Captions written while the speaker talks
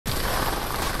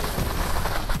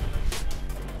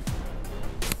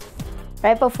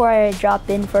Right before I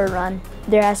drop in for a run,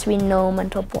 there has to be no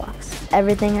mental blocks.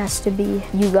 Everything has to be,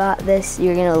 you got this,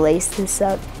 you're gonna lace this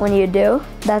up. When you do,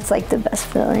 that's like the best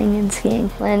feeling in skiing.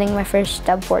 Landing my first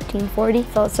stub 1440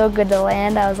 felt so good to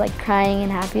land. I was like crying in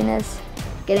happiness.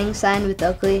 Getting signed with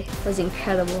Oakley was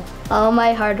incredible. All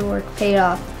my hard work paid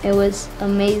off. It was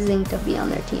amazing to be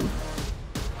on their team.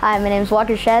 Hi, my name is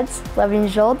Walker Shredz, 11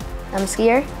 years old. I'm a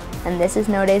skier, and this is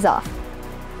No Days Off.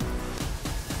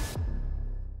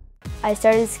 I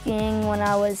started skiing when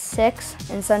I was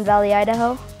 6 in Sun Valley,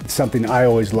 Idaho. It's something I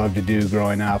always loved to do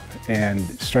growing up and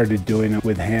started doing it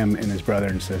with him and his brother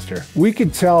and sister. We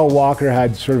could tell Walker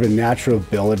had sort of a natural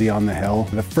ability on the hill.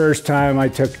 The first time I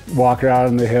took Walker out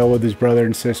on the hill with his brother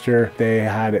and sister, they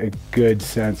had a good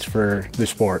sense for the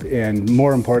sport and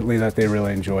more importantly that they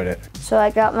really enjoyed it. So I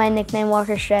got my nickname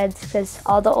Walker Shredz because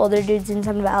all the older dudes in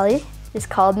Sun Valley just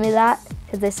called me that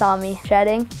because they saw me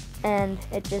shredding. And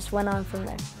it just went on from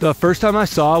there. The first time I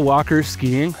saw Walker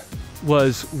skiing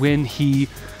was when he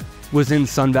was in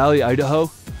Sun Valley,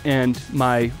 Idaho, and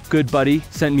my good buddy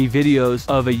sent me videos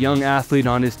of a young athlete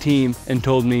on his team and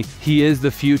told me he is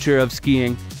the future of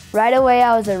skiing. Right away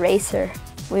I was a racer.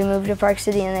 We moved to Park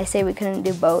City and they say we couldn't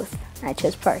do both. I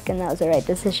chose Park and that was the right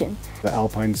decision. The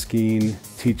alpine skiing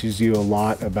teaches you a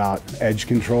lot about edge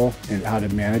control and how to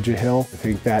manage a hill. I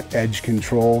think that edge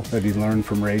control that he learned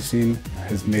from racing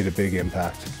has made a big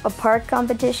impact. A park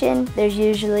competition, there's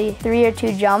usually 3 or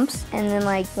 2 jumps and then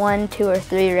like 1, 2, or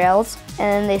 3 rails, and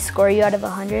then they score you out of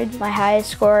 100. My highest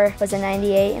score was a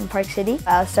 98 in Park City.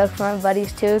 I was stoked for my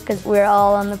buddies too because we were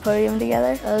all on the podium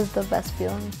together. That was the best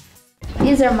feeling.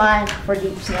 These are mine for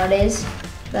deep snow days.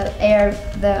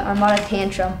 The Armada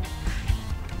Tantrum.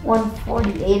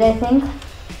 148, I think.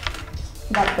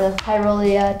 Got the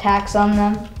Tyrolia tax on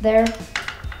them there.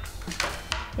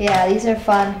 Yeah, these are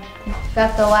fun.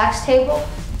 Got the wax table.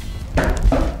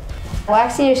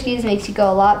 Waxing your skis makes you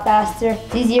go a lot faster.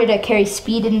 It's easier to carry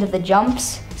speed into the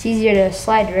jumps. It's easier to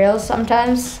slide rails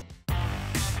sometimes.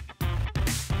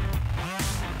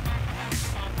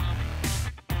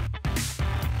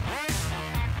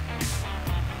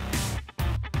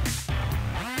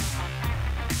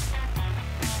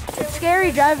 It's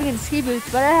scary driving in ski boots,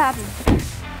 but it happens.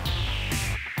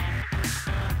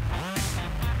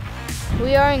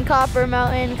 We are in Copper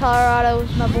Mountain, Colorado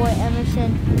with my boy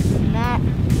Emerson and Matt.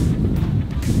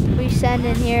 We send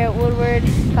in here at Woodward,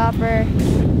 Copper.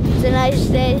 It's a nice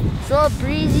day. It's a little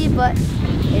breezy, but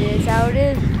it is how it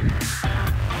is.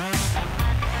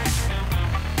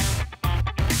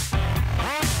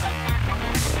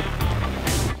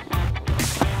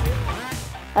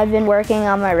 I've been working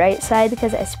on my right side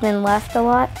because I spin left a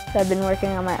lot. So I've been working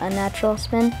on my unnatural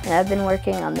spin, and I've been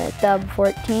working on the Dub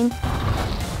 14.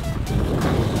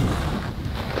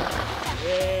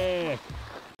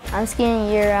 I'm skiing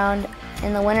year-round.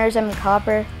 In the winters, I'm in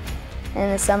Copper. In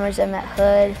the summers, I'm at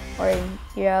Hood or in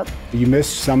Europe. You miss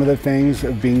some of the things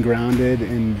of being grounded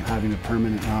and having a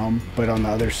permanent home, but on the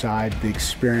other side, the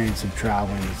experience of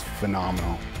traveling is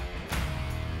phenomenal.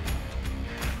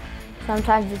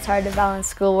 Sometimes it's hard to balance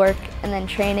schoolwork and then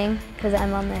training because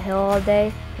I'm on the hill all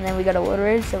day, and then we go to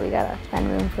Woodward, so we gotta find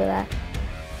room for that.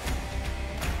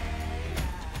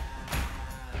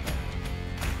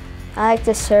 I like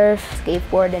to surf,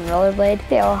 skateboard, and rollerblade.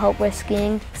 They all help with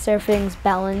skiing. Surfing's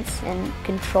balance and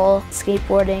control.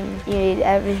 Skateboarding, you need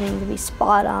everything to be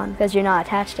spot on because you're not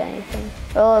attached to anything.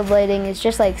 Rollerblading is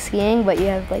just like skiing, but you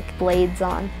have like blades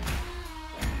on.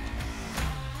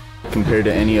 Compared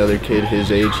to any other kid his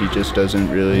age, he just doesn't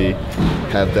really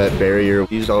have that barrier.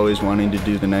 He's always wanting to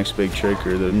do the next big trick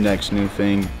or the next new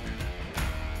thing.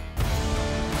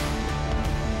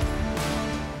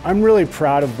 I'm really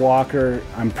proud of Walker.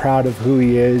 I'm proud of who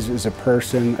he is as a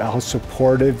person, how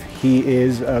supportive he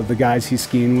is of the guys he's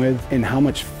skiing with, and how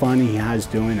much fun he has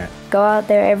doing it. Go out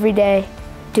there every day,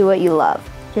 do what you love.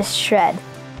 Just shred.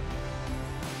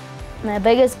 My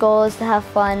biggest goal is to have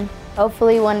fun.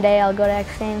 Hopefully one day I'll go to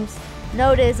X Games.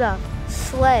 No days off.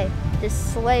 Slay.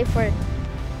 Just slay for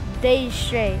days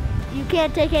straight. You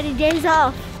can't take any days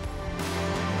off.